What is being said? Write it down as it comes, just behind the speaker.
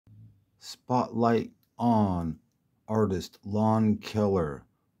Spotlight on artist Lon Keller.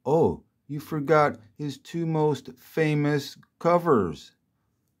 Oh, you forgot his two most famous covers.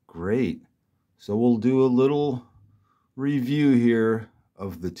 Great. So we'll do a little review here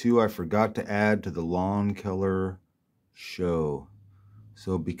of the two I forgot to add to the Lon Keller show.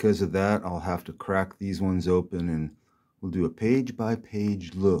 So because of that, I'll have to crack these ones open and we'll do a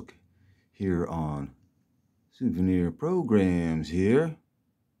page-by-page look here on Souvenir Programs here.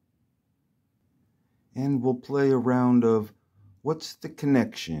 And we'll play a round of what's the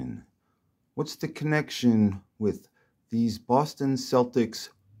connection? What's the connection with these Boston Celtics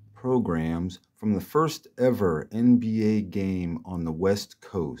programs from the first ever NBA game on the West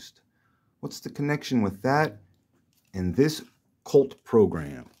Coast? What's the connection with that and this cult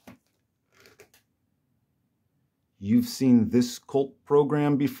program? You've seen this cult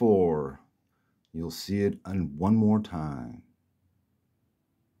program before. You'll see it one more time.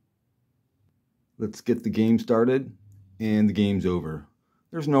 Let's get the game started, and the game's over.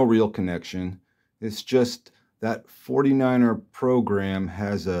 There's no real connection. It's just that 49er program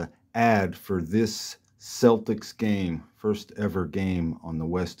has an ad for this Celtics game, first ever game on the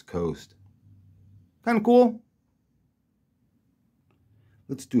West Coast. Kind of cool.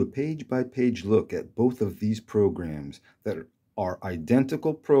 Let's do a page-by-page look at both of these programs that are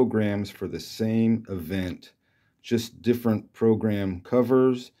identical programs for the same event, just different program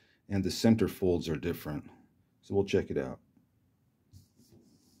covers, and the centerfolds are different. So we'll check it out.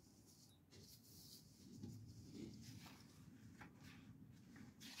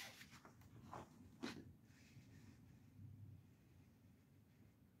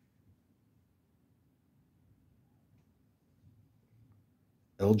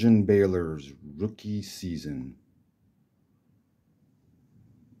 Elgin Baylor's rookie season.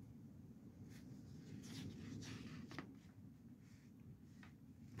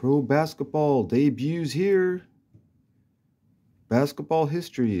 Pro basketball debuts here. Basketball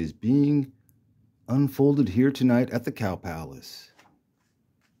history is being unfolded here tonight at the Cow Palace.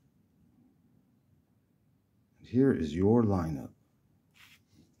 Here is your lineup.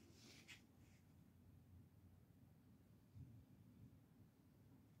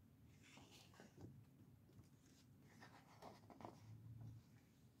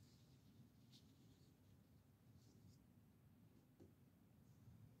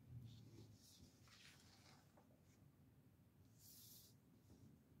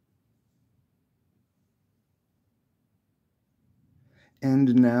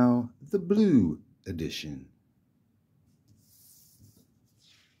 And now the blue edition.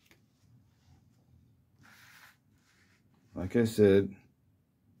 Like I said,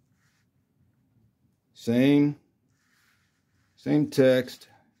 same text.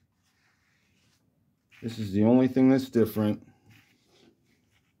 This is the only thing that's different.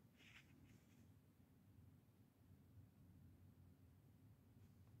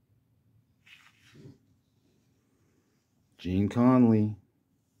 Gene Conley.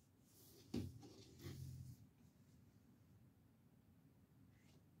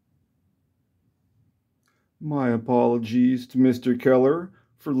 My apologies to Mr. Keller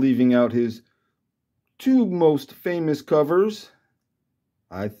for leaving out his two most famous covers.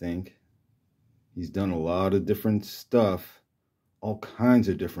 I think he's done a lot of different stuff, all kinds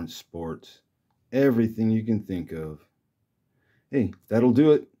of different sports, everything you can think of. Hey, that'll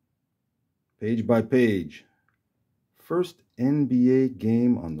do it. Page by page. First NBA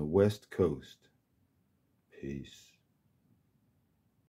game on the West Coast. Peace.